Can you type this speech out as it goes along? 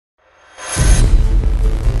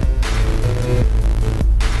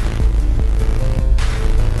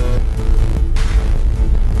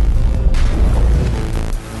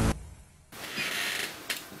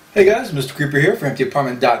Hey guys, Mr. Creeper here from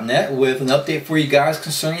EmptyApartment.net with an update for you guys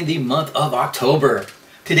concerning the month of October.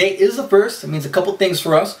 Today is the first. It means a couple things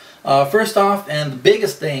for us. First off, and the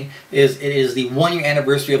biggest thing is it is the 1-year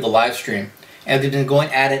anniversary of the live stream. And they've been going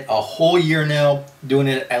at it a whole year now, doing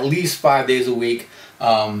it at least 5 days a week,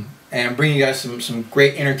 and bringing you guys some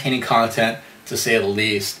great entertaining content, to say the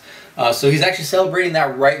least. So he's actually celebrating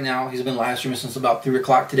that right now. He's been live streaming since about 3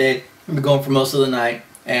 o'clock today. He's been going for most of the night.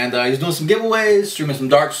 And he's doing some giveaways, streaming some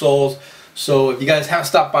Dark Souls. So if you guys haven't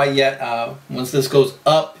stopped by yet, once this goes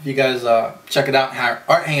up, if you guys check it out and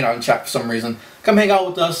aren't hanging out in chat for some reason, come hang out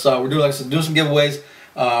with us. We're doing, like I said, doing some giveaways,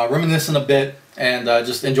 reminiscing a bit, and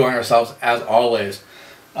just enjoying ourselves as always.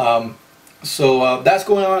 So that's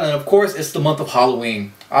going on, and of course it's the month of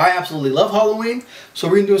Halloween. I absolutely love Halloween, so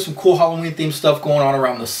we're going to do some cool Halloween themed stuff going on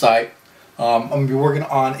around the site. I'm going to be working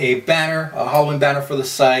on a banner, a Halloween banner for the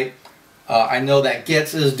site. I know that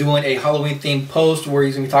Getz is doing a Halloween themed post where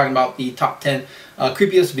he's going to be talking about the top 10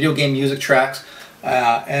 creepiest video game music tracks.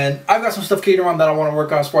 And I've got some stuff kicking around that I want to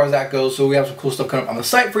work on as far as that goes, so we have some cool stuff coming up on the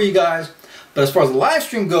site for you guys. But as far as the live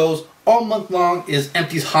stream goes, all month long is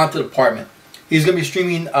Empty's Haunted Apartment. He's going to be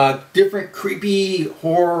streaming different creepy,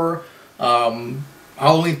 horror,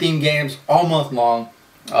 Halloween themed games all month long.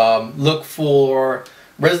 Look for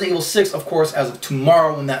Resident Evil 6, of course, as of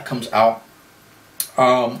tomorrow when that comes out.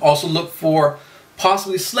 Also look for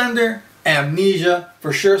possibly Slender, Amnesia,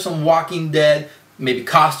 for sure some Walking Dead, maybe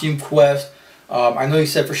Costume Quest. I know you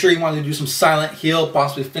said for sure you wanted to do some Silent Hill,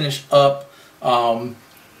 possibly finish up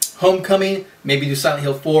Homecoming, maybe do Silent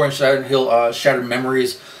Hill 4 and Shattered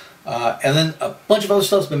Memories. And then a bunch of other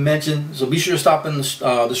stuff's been mentioned, so be sure to stop in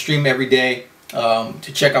the stream every day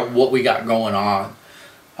to check out what we got going on.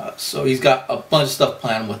 So he's got a bunch of stuff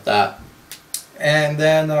planned with that. And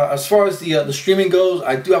then as far as the streaming goes,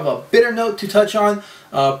 I do have a bitter note to touch on.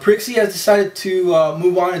 Prixie has decided to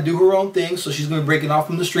move on and do her own thing, so she's going to be breaking off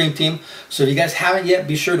from the stream team. So if you guys haven't yet,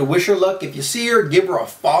 be sure to wish her luck. If you see her, give her a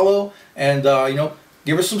follow, and you know,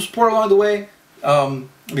 give her some support along the way,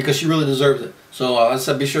 because she really deserves it. So as I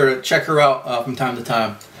said, be sure to check her out from time to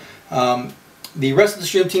time. The rest of the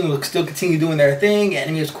stream team will still continue doing their thing.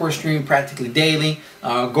 Enemy, of course, streaming practically daily.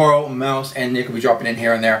 Goro, Mouse, and Nick will be dropping in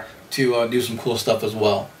here and there to do some cool stuff as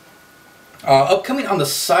well. Upcoming on the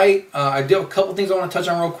site, I do have a couple things I want to touch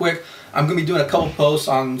on real quick. I'm going to be doing a couple posts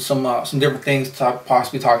on some different things,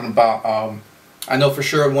 possibly talking about. I know for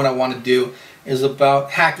sure one I want to do is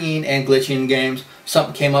about hacking and glitching in games.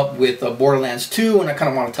 Something came up with Borderlands 2, and I kind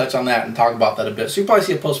of want to touch on that and talk about that a bit. So you'll probably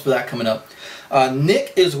see a post for that coming up.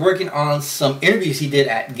 Nick is working on some interviews he did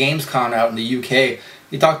at Gamescom out in the UK.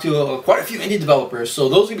 He talked to quite a few indie developers, so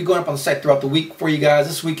those will be going up on the site throughout the week for you guys,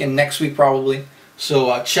 this week and next week probably.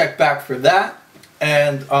 So check back for that.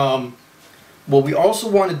 And what we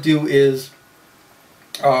also want to do is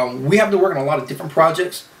we have to work on a lot of different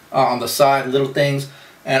projects on the side, little things,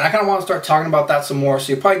 and I kind of want to start talking about that some more.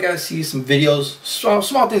 So you'll probably guys see some videos,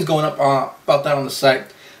 small things going up about that on the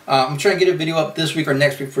site. I'm trying to get a video up this week or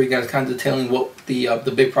next week for you guys, kind of detailing what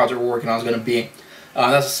the big project we're working on is going to be.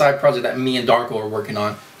 That's a side project that me and Darko are working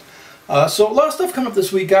on. So a lot of stuff coming up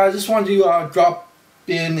this week, guys. Just wanted to drop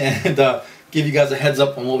in and give you guys a heads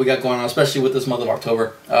up on what we got going on, especially with this month of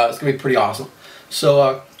October. It's going to be pretty awesome.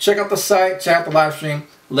 So check out the site, check out the live stream.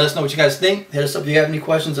 Let us know what you guys think. Hit us up if you have any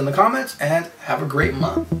questions in the comments, and have a great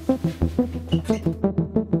month.